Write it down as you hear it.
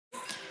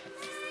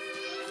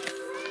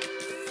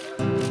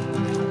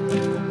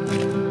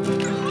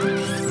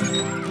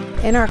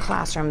In our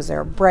classrooms,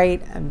 they're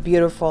bright and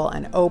beautiful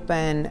and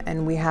open,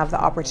 and we have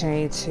the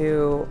opportunity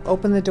to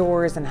open the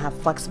doors and have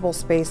flexible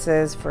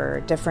spaces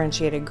for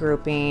differentiated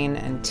grouping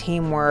and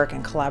teamwork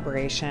and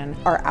collaboration.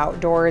 Our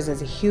outdoors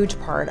is a huge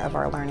part of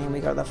our learning. We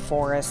go to the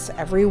forests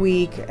every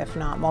week, if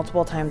not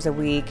multiple times a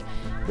week.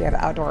 We have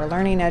outdoor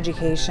learning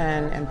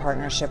education in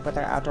partnership with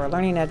our outdoor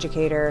learning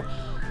educator.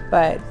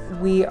 But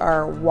we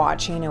are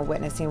watching and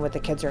witnessing what the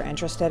kids are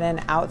interested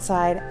in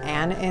outside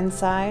and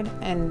inside.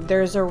 And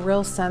there's a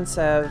real sense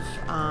of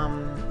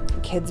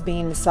kids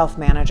being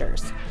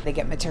self-managers. They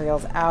get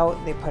materials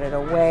out, they put it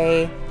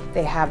away,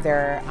 they have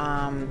their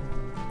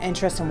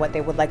interest in what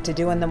they would like to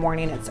do in the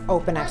morning. It's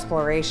open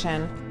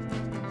exploration.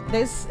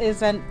 This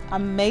is an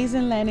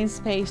amazing learning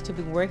space to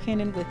be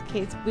working in with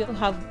kids. We'll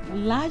have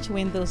large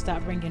windows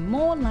that bring in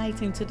more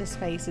light into the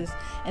spaces,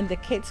 and the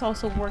kids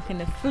also work in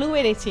the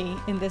fluidity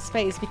in the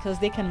space because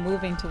they can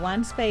move into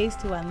one space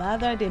to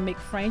another. They make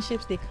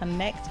friendships, they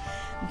connect.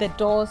 The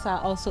doors are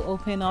also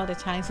open all the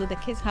time, so the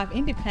kids have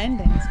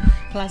independence.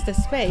 Plus the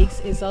space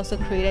is also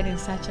created in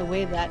such a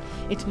way that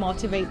it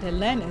motivates the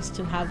learners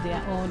to have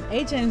their own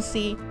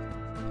agency.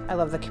 I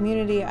love the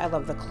community, I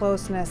love the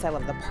closeness, I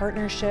love the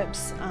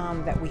partnerships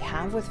that we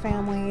have with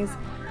families,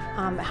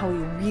 how we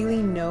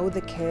really know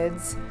the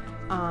kids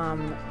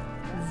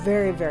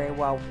very, very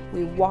well.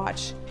 We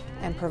watch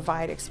and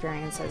provide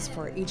experiences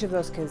for each of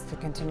those kids to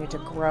continue to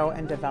grow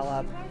and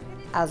develop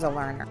as a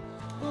learner.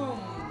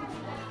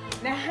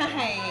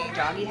 Nice.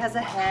 Doggy has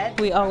a head.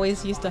 We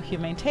always use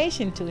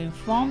documentation to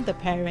inform the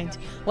parent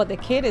what the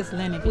kid is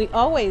learning. We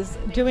always,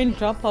 during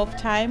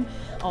drop-off time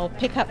or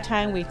pick-up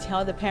time, we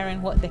tell the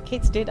parent what the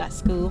kids did at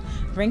school,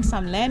 bring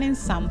some learning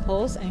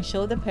samples and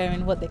show the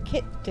parent what the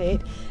kid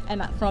did.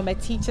 And from a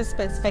teacher's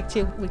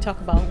perspective, we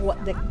talk about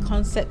what the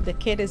concept the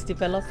kid is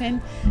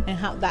developing and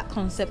how that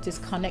concept is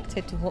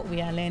connected to what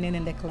we are learning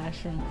in the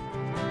classroom.